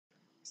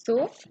So,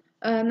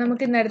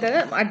 നമുക്ക് ഇന്ന്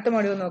അടുത്ത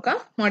മൊഡ്യൂൾ നോക്കാം.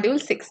 Module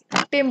 6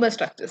 timber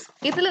structures.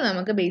 ഇതിൽ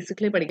നമുക്ക്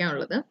ബേസിക്കലി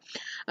പഠിക്കാനുള്ളത്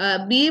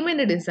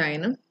ബീമിന്റെ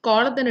ഡിസൈനും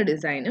കോളത്തിന്റെ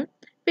ഡിസൈനും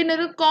പിന്നെ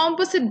ഒരു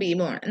കോമ്പോസിറ്റ്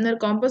ബീമുമാണ്. എന്നാൽ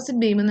കോമ്പോസിറ്റ്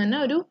ബീം എന്ന്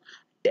പറഞ്ഞാൽ ഒരു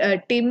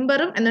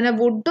ടിമ്പറും എന്നാൽ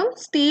വുഡും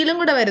സ്റ്റീലും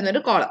കൂടെ വരുന്ന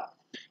ഒരു കോളം.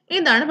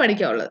 ഇതാണ്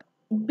പഠിക്കാനുള്ളത്.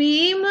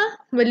 ബീം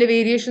വലിയ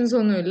വേരിയേഷൻസ്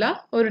ഒന്നുമില്ല,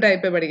 ഒരു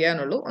ടൈപ്പേ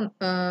പഠിക്കാനുള്ളൂ.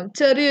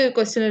 ചെറിയൊരു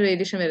ക്വസ്റ്റ്യൻ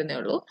വേരിയേഷൻ വരുന്നേ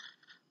ഉള്ളൂ.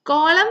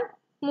 കോളം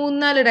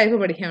 3-4 ടൈപ്പ്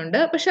പഠിക്കാനുണ്ട്,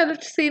 പക്ഷെ അത്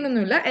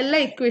സീനൊന്നുമില്ല. എല്ലാ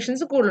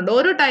ഇക്വേഷൻസ് കൂടുതലുണ്ട്.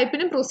 ഓരോ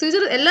ടൈപ്പിനും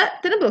പ്രൊസീജിയർ,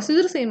 എല്ലാത്തിനും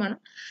പ്രൊസീജിയർ സെയിം ആണ്.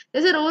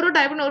 ഓരോ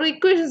ടൈപ്പിനും ഓരോ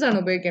ഇക്വേഷൻസ് ആണ്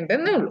ഉപയോഗിക്കേണ്ടത്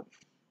എന്നേ ഉള്ളൂ.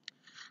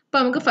 അപ്പൊ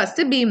നമുക്ക്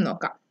ഫസ്റ്റ് ബീം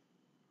നോക്കാം.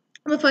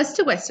 അപ്പോൾ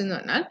ഫസ്റ്റ് ക്വസ്റ്റ്യൻ എന്ന്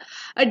പറഞ്ഞാൽ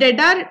a dead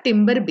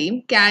timber beam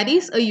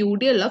carries a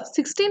UDL of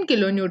 16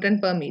 kilonewton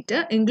per meter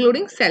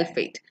including self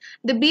weight.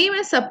 The beam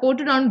is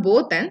supported on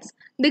both ends.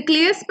 The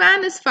clear span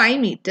is 5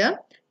 meter.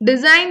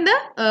 Design the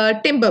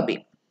timber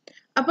beam.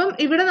 അപ്പം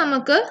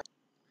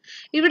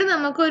ഇവിടെ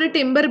നമുക്ക് ഒരു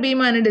timber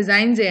ബീമാണ്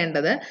design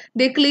ചെയ്യേണ്ടത്.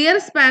 The clear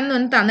span എന്ന്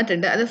പറഞ്ഞ്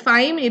തന്നിട്ടുണ്ട്. അത്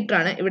 5 metre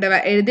ആണ്. ഇവിടെ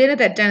എഴുതിയത്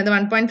തെറ്റാണ്. ഇത്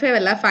 1.5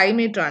 അല്ല, 5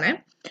 മീറ്റർ ആണ്.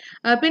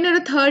 പിന്നെ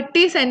ഒരു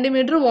 30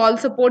 സെന്റിമീറ്റർ വാൾ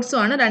സപ്പോർട്ട്സും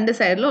ആണ് രണ്ട്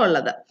സൈഡിലും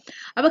ഉള്ളത്.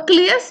 അപ്പൊ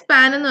ക്ലിയർ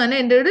സ്പാൻ എന്ന് പറഞ്ഞാൽ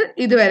എൻ്റെ ഒരു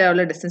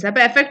ഇതുവരെയുള്ള ഡിസ്റ്റൻസ്.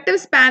 അപ്പൊ എഫക്റ്റീവ്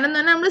സ്പാൻ എന്ന്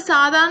പറഞ്ഞാൽ നമ്മൾ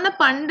സാധാരണ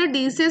പണ്ട്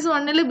DSS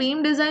 1 ബീം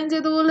ഡിസൈൻ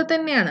ചെയ്ത പോലെ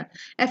തന്നെയാണ്.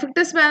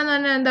 എഫക്റ്റീവ് സ്പാൻ എന്ന്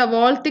പറഞ്ഞാൽ എന്താ,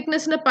 വാൾ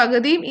തിക്നെസിന്റെ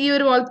പകുതിയും ഈ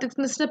ഒരു വാൾ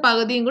തിക്നെസിന്റെ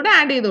പകുതിയും കൂടെ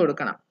ആഡ് ചെയ്ത്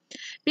കൊടുക്കണം.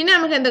 പിന്നെ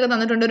നമുക്ക് എന്തൊക്കെ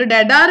തന്നിട്ടുണ്ട്, ഒരു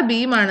ഡെഡാർ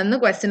ബീം ആണെന്ന്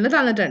ക്വസ്റ്റ്യനിൽ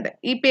തന്നിട്ടുണ്ട്.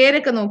 ഈ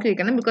പേരൊക്കെ നോക്കി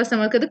വെക്കണം, ബിക്കോസ്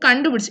നമുക്ക് ഇത്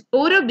കണ്ടുപിടിച്ച്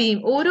ഓരോ ബീം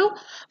ഓരോ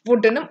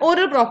വുഡിനും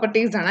ഓരോ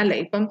പ്രോപ്പർട്ടീസ് ആണ് അല്ലെ.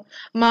 ഇപ്പം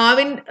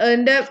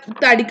മാവിന്റെ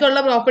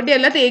തടിക്കുള്ള പ്രോപ്പർട്ടി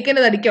അല്ല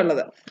തേക്കിന്റെ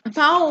തടിക്കുള്ളത്.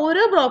 അപ്പൊ ആ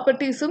ഓരോ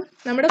പ്രോപ്പർട്ടീസും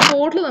നമ്മുടെ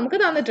കോഡിൽ നമുക്ക്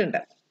തന്നിട്ടുണ്ട്.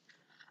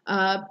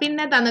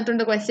 പിന്നെ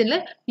തന്നിട്ടുണ്ട് ക്വസ്റ്റ്യനിൽ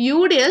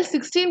UDL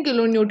 16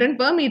 kilonewton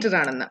per meter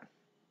ആണെന്ന്.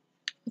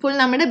 ഫുൾ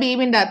നമ്മുടെ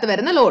ബീമിന്റെ അകത്ത്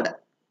വരുന്ന ലോഡ്.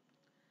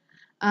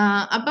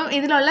 അപ്പം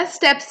ഇതിലുള്ള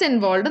സ്റ്റെപ്സ്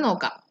ഇൻവോൾവ്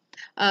നോക്കാം.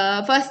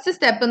 ഫസ്റ്റ്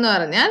സ്റ്റെപ്പ് എന്ന്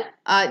പറഞ്ഞാൽ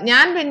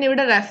ഞാൻ പിന്നെ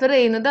ഇവിടെ റെഫർ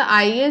ചെയ്യുന്നത്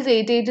IS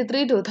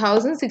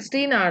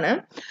 883/2016 ആണ്.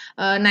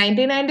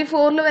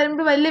 1994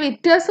 വരുമ്പോൾ വലിയ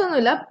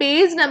വ്യത്യാസമൊന്നുമില്ല.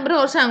 പേജ് നമ്പർ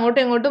കുറച്ച്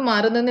അങ്ങോട്ടും ഇങ്ങോട്ടും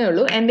മാറുന്നതേ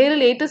ഉള്ളൂ. എൻ്റെ ഒരു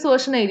ലേറ്റസ്റ്റ്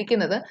വേർഷൻ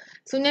ആയിരിക്കുന്നത്.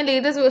 സോ ഞാൻ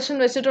ലേറ്റസ്റ്റ് വേർഷൻ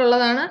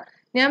വെച്ചിട്ടുള്ളതാണ്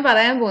ഞാൻ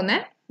പറയാൻ പോകുന്നത്.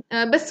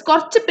 ബസ്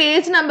കുറച്ച്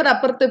പേജ് നമ്പർ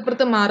അപ്പുറത്ത്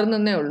ഇപ്പുറത്ത്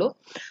മാറുന്നതേ ഉള്ളൂ.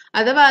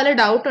 അഥവാ അതിൽ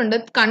ഡൗട്ട് ഉണ്ട്,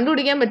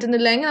 കണ്ടുപിടിക്കാൻ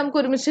പറ്റുന്നില്ല എങ്കിൽ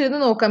നമുക്ക് ഒരുമിച്ച്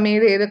ഇരുന്ന് നോക്കാം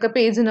ഏതൊക്കെ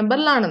പേജ്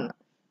നമ്പറിലാണെന്ന്.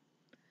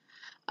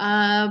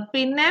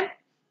 പിന്നെ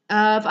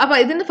അപ്പൊ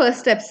ഇതിന്റെ ഫസ്റ്റ്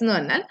സ്റ്റെപ്സ് എന്ന്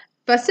പറഞ്ഞാൽ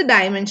ഫസ്റ്റ്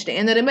ഡയമെൻഷനിങ്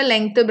എന്ന് പറയുമ്പോൾ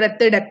ലെങ്ത്,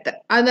 ബ്രെത്ത്, ഡെപ്ത്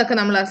അതൊക്കെ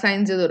നമ്മൾ അസൈൻ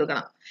ചെയ്ത്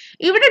കൊടുക്കണം.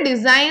 ഇവിടെ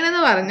ഡിസൈൻ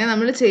എന്ന് പറഞ്ഞാൽ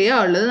നമ്മൾ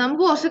ചെയ്യാനുള്ളത്,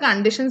 നമുക്ക് കുറച്ച്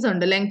കണ്ടീഷൻസ്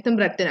ഉണ്ട് ലെങ്ത്തും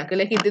ബ്രെത്തിനൊക്കെ.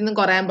 ലൈക്ക് ഇതിന്ന്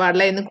കുറയാൻ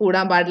പാടില്ല, ഇന്ന്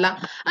കൂടാൻ പാടില്ല,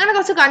 അങ്ങനെ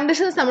കുറച്ച്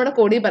കണ്ടീഷൻസ് നമ്മുടെ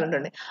കോഡിൽ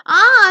പറഞ്ഞിട്ടുണ്ട്.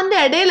 അതിന്റെ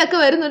ഇടയിലൊക്കെ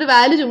വരുന്ന ഒരു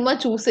വാല്യൂ ചുമ്മാ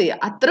ചൂസ്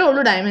ചെയ്യുക, അത്രേ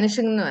ഉള്ളൂ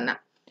ഡയമെൻഷൻ എന്ന് പറഞ്ഞാൽ.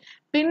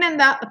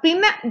 പിന്നെന്താ,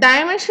 പിന്നെ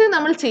ഡയമെൻഷൻ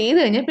നമ്മൾ ചെയ്ത്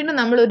കഴിഞ്ഞാൽ പിന്നെ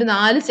നമ്മൾ ഒരു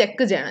 4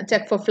 ചെക്ക് ചെയ്യണം.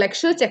 Check four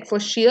flexion, check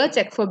four shear,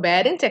 check four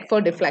bearing, check four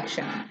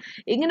deflection.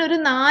 ഇങ്ങനെ ഒരു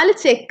 4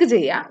 ചെക്ക്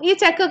ചെയ്യാം. ഈ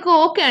ചെക്കൊക്കെ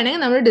ഓക്കെ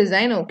ആണെങ്കിൽ നമ്മുടെ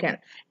ഡിസൈൻ ഓക്കെ ആണ്.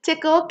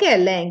 ചെക്ക് ഓക്കെ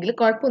അല്ല എങ്കിൽ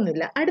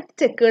കുഴപ്പമൊന്നുമില്ല, അടുത്ത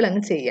ചെക്കുകൾ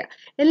അങ്ങ് ചെയ്യുക.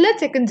 എല്ലാ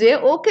ചെക്കും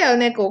ചെയ്യുക. ഓക്കെ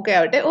ആവുന്നേക്ക് ഓക്കെ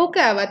ആവട്ടെ,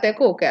 ഓക്കെ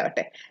ആവാത്തേക്ക് ഓക്കെ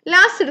ആവട്ടെ.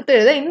 ലാസ്റ്റ് എടുത്ത്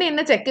എഴുതുക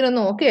ഇന്ന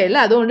ചെക്കിനൊന്നും ഓക്കെ ആയില്ല,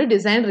 അതുകൊണ്ട്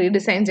ഡിസൈൻ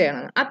റീഡിസൈൻ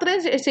ചെയ്യണം. അത്രയും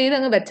ചെയ്ത്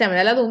അങ്ങ് വെച്ചാൽ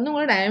മതി. അല്ലാതെ ഒന്നും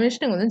കൂടെ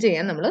ഡയമെൻഷനിങ് ഒന്നും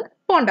ചെയ്യാൻ നമ്മൾ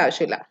പോകേണ്ട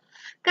ആവശ്യമില്ല.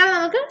 കാരണം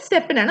നമുക്ക്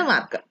സ്റ്റെപ്പിനാണ്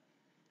മാർക്ക്.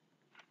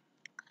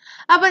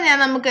 അപ്പൊ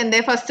നമുക്ക് എന്റെ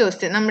ഫസ്റ്റ്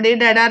ക്വസ്റ്റ്യൻ, നമ്മുടെ ഈ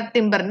ഡെഡാർ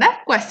ടിമ്പറിന്റെ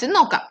ക്വസ്റ്റ്യൻ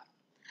നോക്കാം.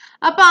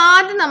 അപ്പൊ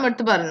ആദ്യം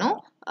നമ്മളടുത്ത് പറഞ്ഞു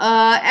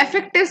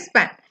എഫക്റ്റീവ്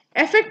സ്പാൻ.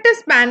 എഫക്റ്റീവ്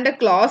സ്പാനിന്റെ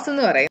ക്ലോസ്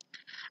എന്ന് പറയും.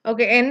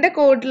 ഓക്കെ, എന്റെ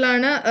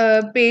കോഡിലാണ്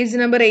പേജ്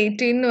നമ്പർ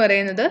 18 എന്ന്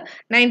പറയുന്നത്.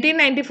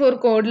 1994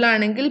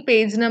 കോഡിലാണെങ്കിൽ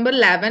പേജ് നമ്പർ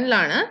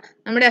 11ലാണ്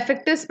നമ്മുടെ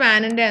എഫക്റ്റീവ്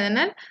സ്പാനിന്റെ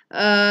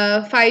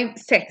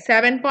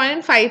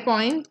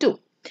 7.5.2.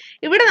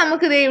 ഇവിടെ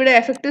നമുക്ക് ഇവിടെ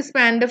എഫക്റ്റീവ്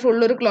സ്പാനിന്റെ ഫുൾ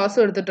ഒരു ക്ലോസ്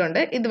കൊടുത്തിട്ടുണ്ട്.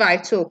 ഇത്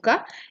വായിച്ചു നോക്കുക.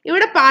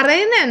 ഇവിടെ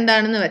പറയുന്ന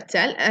എന്താണെന്ന്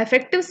വെച്ചാൽ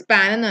എഫക്റ്റീവ്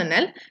സ്പാൻ എന്ന്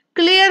പറഞ്ഞാൽ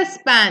clear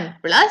span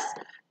plus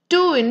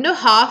 2 ×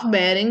 half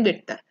bearing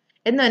width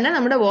എന്ന് പറഞ്ഞാൽ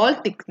നമ്മുടെ വാൾ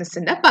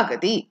തിക്നെസിന്റെ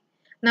പകുതി.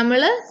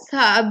 നമ്മൾ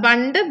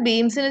പണ്ട്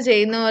ബീംസിന്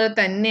ചെയ്യുന്ന പോലെ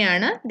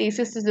തന്നെയാണ്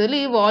DSS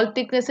ഈ വാൾ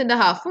തിക്നെസിന്റെ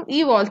ഹാഫും ഈ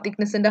വാൾ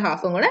തിക്നെസിന്റെ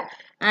ഹാഫും കൂടെ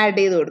ആഡ്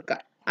ചെയ്ത് കൊടുക്കുക.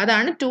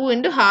 അതാണ് 2 ×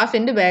 half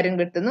ബെയറിംഗ്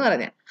വിഡ്ത്ത് എന്ന്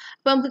പറഞ്ഞാൽ.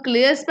 അപ്പൊ നമുക്ക്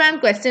ക്ലിയർ സ്പാൻ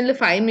ക്വസ്റ്റ്യനിൽ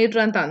 5 മീറ്റർ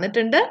ആണ്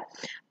തന്നിട്ടുണ്ട്.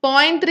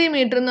 0.3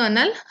 മീറ്റർ എന്ന്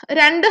പറഞ്ഞാൽ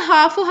 2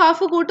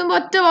 ഹാഫ് കൂട്ടുമ്പോൾ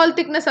ഒറ്റ വാൾ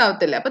തിക്നെസ്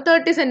ആവത്തില്ല. അപ്പൊ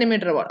 30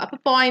 സെന്റിമീറ്റർ വാൾ. അപ്പൊ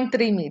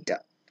 0.3 മീറ്റർ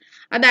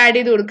അത് ആഡ്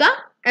ചെയ്ത് കൊടുക്കുക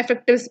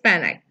എഫക്റ്റീവ് സ്പാൻ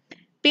ആയി.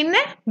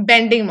 പിന്നെ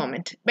ബെൻഡിങ്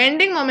മൊമെന്റ്.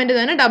 ബെൻഡിങ് മൊമെന്റ്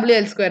തന്നെ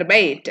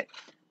WL²/8.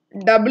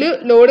 W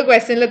ലോഡ്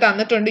ക്വസ്റ്റ്യനിൽ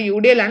തന്നിട്ടുണ്ട്.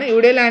 UDL ആണ്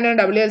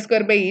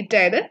WL²/8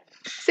 ആയത്.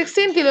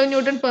 16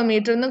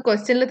 kilonewton/meter എന്ന്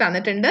ക്വസ്റ്റ്യനിൽ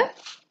തന്നിട്ടുണ്ട്.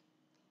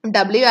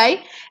 WI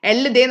L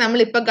ഇതേ നമ്മൾ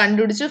ഇപ്പൊ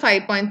കണ്ടുപിടിച്ചു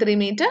 5.3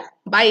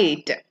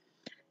 m/8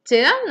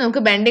 ചെയ്താൽ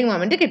നമുക്ക് ബെൻഡിങ്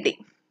മൊമെന്റ് കിട്ടി.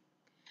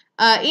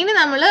 ഇനി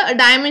നമ്മൾ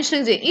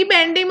ഡയമെൻഷനിങ് ചെയ്യും. ഈ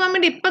ബെൻഡിങ്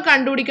മൊമെന്റ് ഇപ്പൊ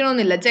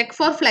കണ്ടുപിടിക്കണമെന്നില്ല, ചെക്ക്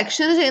ഫോർ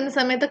ഫ്ലെക്ഷൻ ചെയ്യുന്ന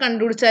സമയത്ത്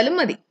കണ്ടുപിടിച്ചാലും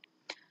മതി.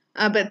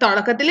 അപ്പൊ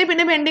തുടക്കത്തില്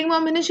പിന്നെ ബെൻഡിങ്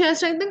മൊമെന്റും ഷിയർ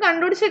സ്ട്രെങ്ത്തും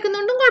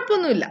കണ്ടുപിടിച്ചേക്കുന്നതുകൊണ്ടും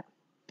കുഴപ്പമൊന്നുമില്ല.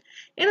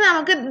 ഇനി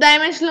നമുക്ക്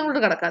ഡയമെൻഷനിലും കൂടെ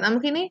കിടക്കാം.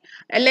 നമുക്കിനി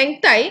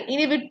ലെങ്ത് ആയി,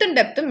 ഇനി വിഡ്ത്തും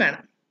ഡെപ്തും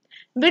വേണം.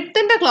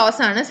 വിഡ്ത്തിന്റെ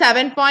ക്ലോസ് ആണ്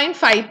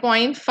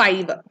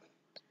 7.5.5.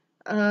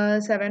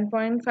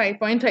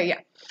 7.5.5.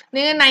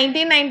 നിങ്ങൾ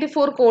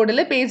 1994 കോഡിൽ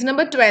പേജ്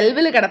നമ്പർ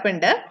 12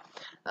 കിടപ്പുണ്ട്.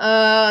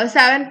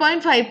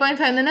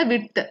 7.5.5 തന്നെ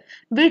വിഡ്ത്ത്.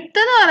 വിഡ്ത്ത്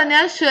എന്ന്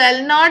പറഞ്ഞാൽ shell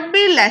not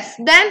be less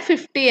than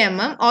 50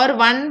 mm or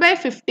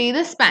 1/50 the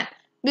span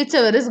which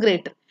ever is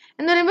greater.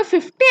 എന്ന് പറയുമ്പോൾ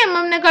 50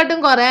 mm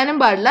കുറയാനും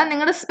പാടില്ല,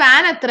 നിങ്ങളുടെ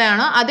സ്പാൻ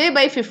എത്രയാണോ അതേ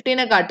ബൈ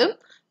 50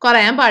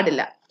 കുറയാൻ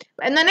പാടില്ല.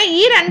 എന്നാൽ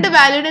ഈ രണ്ട്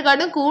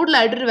വാല്യൂവിനെക്കാട്ടും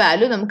കൂടുതലായിട്ടൊരു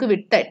വാല്യൂ നമുക്ക്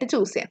വിഡ്ത്തായിട്ട്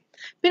ചൂസ് ചെയ്യാം.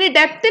 പിന്നെ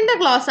ഡെപ്തിന്റെ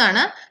ക്ലോസ്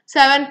ആണ്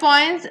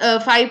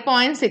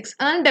 7.5.6.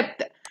 അതാണ്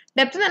depth.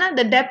 Depth is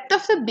the depth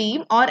of the beam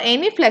or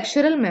any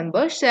flexural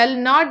member shall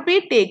not be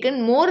taken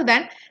more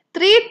than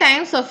 3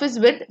 times of its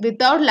width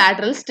without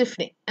lateral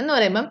stiffening. എന്ന്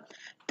പറയുമ്പോൾ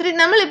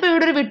നമ്മളിപ്പോൾ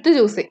ഇവിടെ ഒരു വിഡ്ത്ത്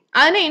ചൂസ് ചെയ്യും,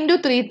 അതിനെ ഇൻറ്റു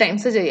 3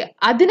 times ചെയ്യുക.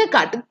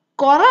 അതിനെക്കാട്ടും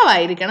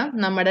കുറവായിരിക്കണം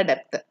നമ്മുടെ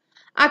ഡെപ്ത്.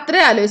 അത്ര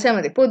ആലോചിച്ചാൽ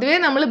മതി. പൊതുവേ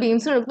നമ്മൾ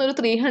ബീംസിന് എടുക്കുന്ന ഒരു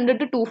 300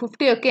 to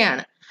 250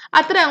 ഒക്കെയാണ്.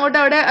 അത്ര അങ്ങോട്ട്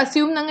അവിടെ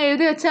അസ്യൂം നിങ്ങൾ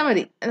എഴുതി വെച്ചാൽ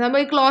മതി. നമ്മൾ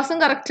ഈ ക്ലോസും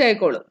കറക്റ്റ്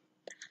ആയിക്കോളും.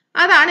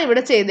 അതാണ്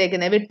ഇവിടെ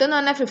ചെയ്തേക്കുന്നത്. വിഡ്ത്ത് എന്ന്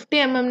പറഞ്ഞാൽ 50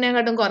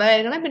 mm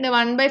കുറവായിരിക്കണം, പിന്നെ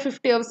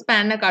 1/50 ഓഫ്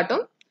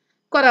സ്പാനിനെക്കാട്ടും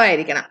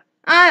കുറവായിരിക്കണം.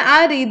 ആ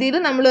രീതിയിൽ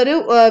നമ്മളൊരു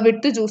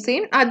വിഡ്ത്ത് ചൂസ്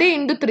ചെയ്യും, അതേ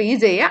ഇൻറ്റു 3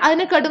 ചെയ്യുക,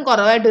 അതിനെക്കാട്ടും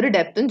കുറവായിട്ടൊരു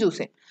ഡെപ്തും ചൂസ്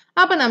ചെയ്യും.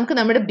 അപ്പൊ നമുക്ക്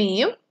നമ്മുടെ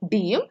ബിയും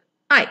ഡിയും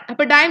ആയി.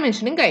 അപ്പൊ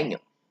ഡയമെൻഷനും കഴിഞ്ഞു.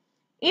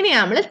 ഇനി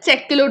നമ്മൾ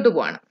ചെക്കിലോട്ട്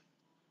പോവാണ്.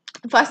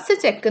 ഫസ്റ്റ്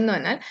ചെക്ക് എന്ന്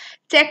പറഞ്ഞാൽ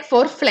ചെക്ക്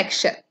ഫോർ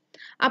ഫ്ലെക്ഷൻ.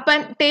 അപ്പം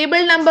ടേബിൾ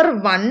നമ്പർ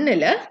 1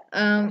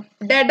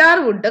 ഡെഡാർ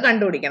വുഡ്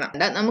കണ്ടുപിടിക്കണം.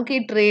 നമുക്ക് ഈ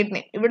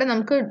ട്രേഡിനെ ഇവിടെ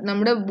നമുക്ക്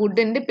നമ്മുടെ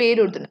വുഡിന്റെ പേര്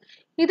കൊടുത്തിട്ടുണ്ട്.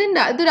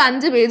 ഇതൊരു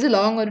 5 പേജ്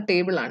ലോങ് ഒരു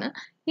ടേബിൾ ആണ്.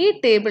 ഈ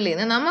ടേബിളിൽ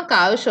നിന്ന് നമുക്ക്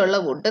ആവശ്യമുള്ള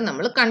വുഡ്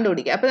നമ്മൾ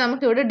കണ്ടുപിടിക്കുക. അപ്പൊ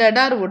നമുക്ക് ഇവിടെ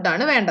ഡെഡാർ വുഡ്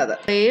ആണ് വേണ്ടത്.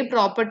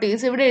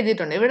 പ്രോപ്പർട്ടീസ് ഇവിടെ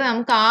എഴുതിയിട്ടുണ്ട്. ഇവിടെ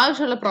നമുക്ക്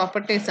ആവശ്യമുള്ള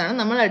പ്രോപ്പർട്ടീസ് ആണ്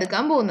നമ്മൾ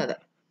എടുക്കാൻ പോകുന്നത്.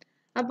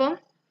 അപ്പം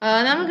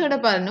നമുക്കിവിടെ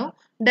പറഞ്ഞു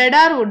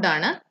ഡെഡാർ വുഡ്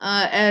ആണ്.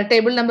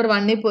 ടേബിൾ നമ്പർ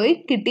 1 പോയി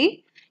കിട്ടി.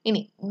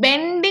 ഇനി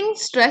bending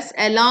stress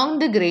along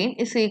the grain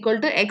is equal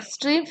to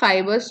extreme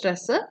fibre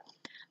stress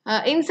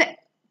inside.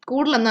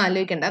 കൂടുതലൊന്നും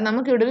ആലോചിക്കേണ്ട,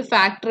 നമുക്ക് ഇവിടെ ഒരു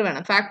ഫാക്ടർ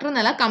വേണം. ഫാക്ടർ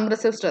എന്നല്ല,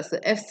 കംപ്രസീവ് സ്ട്രെസ്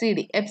FCD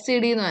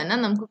എന്ന് പറഞ്ഞാൽ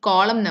നമുക്ക്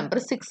കോളം നമ്പർ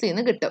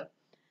 6 കിട്ടും.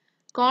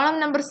 കോളം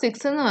നമ്പർ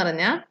 6 എന്ന്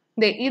പറഞ്ഞാൽ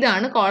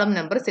ഇതാണ് കോളം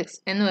നമ്പർ 6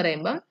 എന്ന്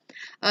പറയുമ്പം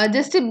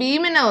ജസ്റ്റ്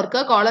ബീമിനെ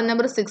ഓർക്കുക. കോളം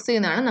നമ്പർ 6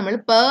 എന്നാണ് നമ്മൾ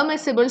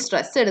പെർമിസിബിൾ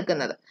സ്ട്രെസ്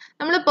എടുക്കുന്നത്.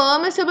 നമ്മൾ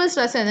പെർമിസിബിൾ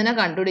സ്ട്രെസ് എന്തിനാ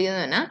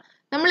കണ്ടുപിടിക്കുന്നത് പറഞ്ഞാൽ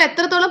നമ്മൾ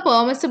എത്രത്തോളം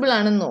പെർമിസിബിൾ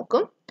ആണെന്ന്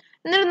നോക്കും,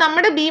 എന്നിട്ട്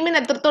നമ്മുടെ ബീമിന്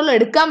എത്രത്തോളം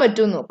എടുക്കാൻ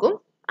പറ്റുമെന്ന് നോക്കും,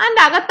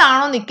 അതിൻ്റെ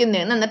അകത്താണോ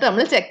നിൽക്കുന്നതെന്ന് എന്നിട്ട്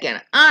നമ്മൾ ചെക്ക്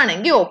ചെയ്യണം.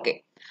 ആണെങ്കിൽ ഓക്കെ.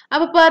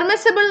 അപ്പൊ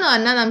പെർമിസിബിൾ എന്ന്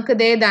പറഞ്ഞാൽ നമുക്ക്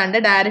ഇതേതാണ്ട്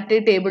direct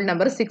table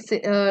number 6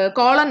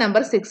 column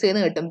number 6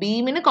 എന്ന് കിട്ടും.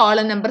 ബീമിന്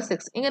കോളം നമ്പർ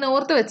 6 ഇങ്ങനെ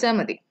ഓർത്ത് വെച്ചാൽ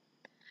മതി.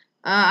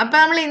 അപ്പൊ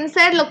നമ്മൾ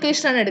ഇൻസൈഡ്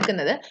ലൊക്കേഷൻ ആണ്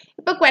എടുക്കുന്നത്.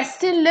 ഇപ്പൊ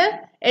ക്വസ്റ്റ്യനിൽ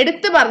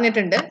എടുത്ത്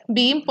പറഞ്ഞിട്ടുണ്ട്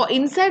ബീം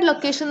ഇൻസൈഡ്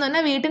ലൊക്കേഷൻ എന്ന്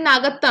പറഞ്ഞാൽ വീട്ടിന്റെ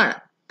അകത്താണ്,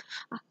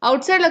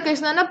 ഔട്ട്സൈഡ്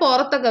ലൊക്കേഷൻ എന്ന് പറഞ്ഞാൽ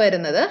പുറത്തൊക്കെ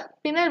വരുന്നത്.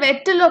 പിന്നെ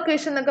വെറ്റ്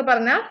ലൊക്കേഷൻ എന്നൊക്കെ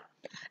പറഞ്ഞാൽ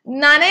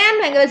നനയാൻ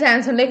ഭയങ്കര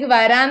ചാൻസ് ഉണ്ട്.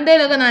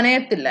 വരാന്തയിലൊക്കെ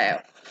നനയത്തില്ലയോ,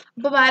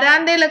 അപ്പൊ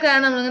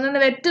വരാന്തയിലൊക്കെയാണ് നമ്മൾ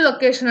വെറ്റ്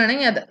ലൊക്കേഷൻ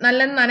ആണെങ്കിൽ അത് നല്ല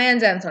നനയാൻ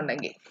ചാൻസ്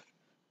ഉണ്ടെങ്കിൽ.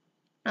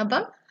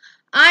 അപ്പം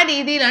ആ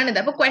രീതിയിലാണ് ഇത്.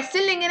 അപ്പൊ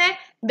ക്വസ്റ്റ്യനിൽ ഇങ്ങനെ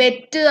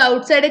വെറ്റ്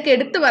ഔട്ട്സൈഡ് ഒക്കെ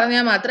എടുത്ത്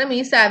പറഞ്ഞാൽ മാത്രം ഈ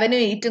 7ഉം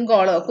 8ഉം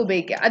കോളം ഒക്കെ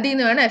ഉപയോഗിക്കുക. അതിൽ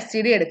നിന്ന് വേണം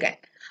FCD എടുക്കാൻ.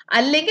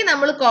 അല്ലെങ്കിൽ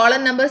നമ്മൾ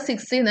കോളം നമ്പർ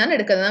 6 എന്നാണ്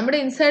എടുക്കുന്നത്. നമ്മുടെ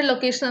ഇൻസൈഡ്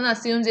ലൊക്കേഷൻ എന്ന്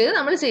അസ്യൂം ചെയ്ത്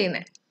നമ്മൾ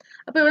ചെയ്യുന്നത്.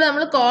 അപ്പൊ ഇവിടെ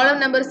നമ്മൾ കോളം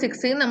നമ്പർ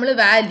 6 നമ്മൾ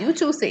വാല്യൂ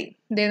ചൂസ് ചെയ്യും.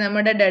 ഇതേ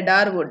നമ്മുടെ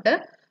ഡെഡാർ would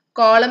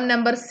column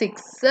number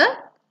 6.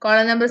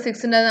 Column number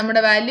 6ന്റെ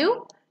നമ്മുടെ വാല്യൂ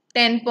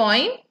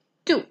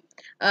 10.2.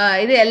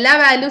 ഇത് എല്ലാ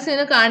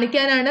വാല്യൂസും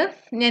കാണിക്കാനാണ്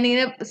ഞാൻ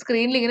ഇങ്ങനെ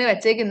സ്ക്രീനിൽ ഇങ്ങനെ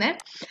വെച്ചേക്കുന്നത്.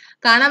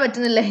 കാണാൻ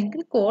പറ്റുന്നില്ല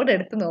എങ്കിൽ കോഡ്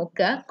എടുത്ത്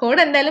നോക്കുക. കോഡ്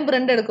എന്തായാലും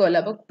പ്രിന്റ് എടുക്കുമല്ലോ,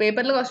 അപ്പൊ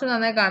പേപ്പറിൽ കുറച്ച്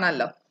നന്നായി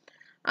കാണാമല്ലോ.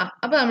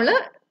 അപ്പൊ നമ്മള്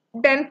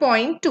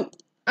 10.2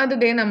 അത്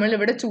നമ്മൾ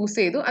ഇവിടെ ചൂസ്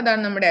ചെയ്തു.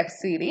 അതാണ് നമ്മുടെ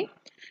FCD.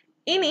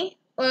 ഇനി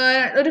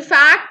ഒരു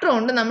ഫാക്ടർ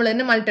കൊണ്ട് നമ്മൾ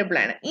തന്നെ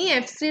മൾട്ടിപ്ലൈ ആണ്. ഈ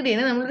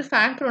FCDനെ നമ്മളൊരു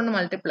ഫാക്ടർ കൊണ്ട്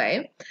മൾട്ടിപ്ലൈ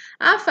ചെയ്യും.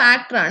 ആ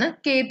ഫാക്ടർ ആണ്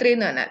K3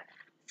 എന്ന് പറഞ്ഞാൽ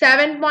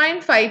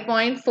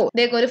 7.5.4.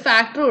 ഇതേക്ക് ഒരു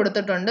ഫാക്ടർ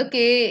കൊടുത്തിട്ടുണ്ട്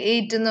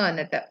K8 എന്ന്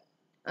പറഞ്ഞിട്ട്.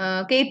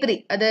 K3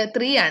 അത്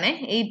 3 ആണ്,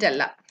 8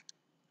 അല്ല.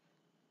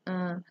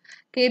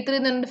 K3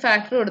 എന്ന് പറഞ്ഞ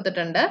ഫാക്ടർ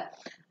കൊടുത്തിട്ടുണ്ട്.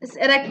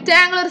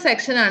 റെക്ടാങ്കുലർ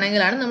സെക്ഷൻ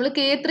ആണെങ്കിലാണ് നമ്മൾ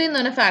K3 എന്ന്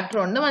പറഞ്ഞ ഫാക്ടർ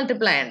കൊണ്ട്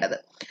മൾട്ടിപ്ലൈ ചെയ്യേണ്ടത്.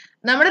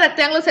 നമ്മുടെ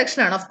റെക്ടാങ്കുലർ സെക്ഷൻ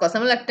ആണ്, ഓഫ് കോഴ്സ്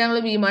നമ്മൾ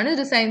റെക്ടാങ്കുലർ ബീമാണ്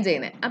ഡിസൈൻ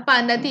ചെയ്യുന്നത്. അപ്പൊ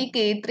അതിൻ്റെ അകത്ത് ഈ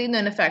K3 എന്ന്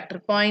പറഞ്ഞ ഫാക്ടർ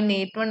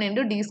 0.81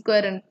 into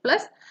d²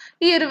 പ്ലസ്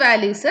ഈ ഒരു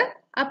വാല്യൂസ്.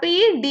 അപ്പൊ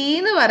ഈ D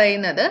എന്ന്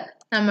പറയുന്നത്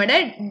നമ്മുടെ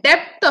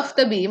ഡെപ്ത് ഓഫ്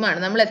ദ ബീം ആണ്.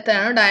 നമ്മൾ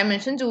എത്രയാണോ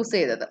ഡയമെൻഷൻ ചൂസ്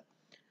ചെയ്തത്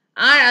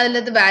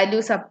അതിലത്തെ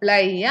വാല്യൂസ്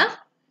അപ്ലൈ ചെയ്യുക.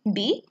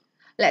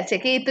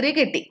 K3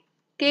 കിട്ടി.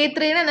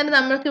 K3നെ എന്നിട്ട്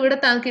നമ്മൾക്ക് ഇവിടെ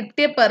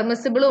കിട്ടിയ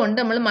പെർമിസിബിൾ കൊണ്ട്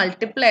നമ്മൾ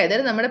മൾട്ടിപ്ലൈ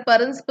ചെയ്തിട്ട് നമ്മുടെ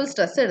പെർമിസിബിൾ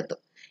സ്ട്രെസ് എടുത്തു.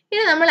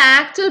 ഇനി നമ്മൾ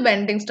ആക്ച്വൽ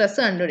ബെൻഡിങ് സ്ട്രെസ്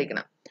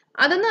കണ്ടുപിടിക്കണം.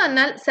 അതെന്ന്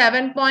പറഞ്ഞാൽ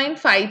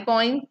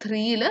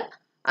 7.5.3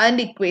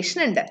 അതിന്റെ ഇക്വേഷൻ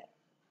ഉണ്ട്.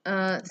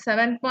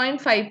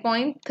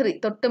 7.5.3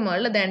 തൊട്ട്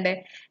മുകളിൽ ഇതേണ്ടേ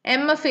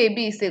MFAB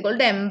 =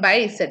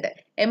 M/Z.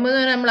 M എന്ന്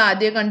പറഞ്ഞാൽ നമ്മൾ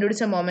ആദ്യം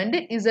കണ്ടുപിടിച്ച മൊമെന്റ്,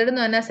 Z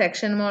എന്ന് പറഞ്ഞാൽ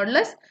section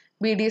modulus,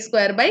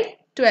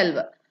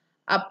 BD²/12.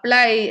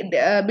 Apply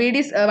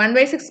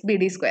 1/6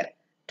 BD².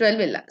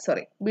 12 ഇല്ല,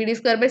 സോറി,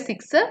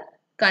 BD²/6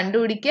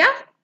 കണ്ടുപിടിക്കുക.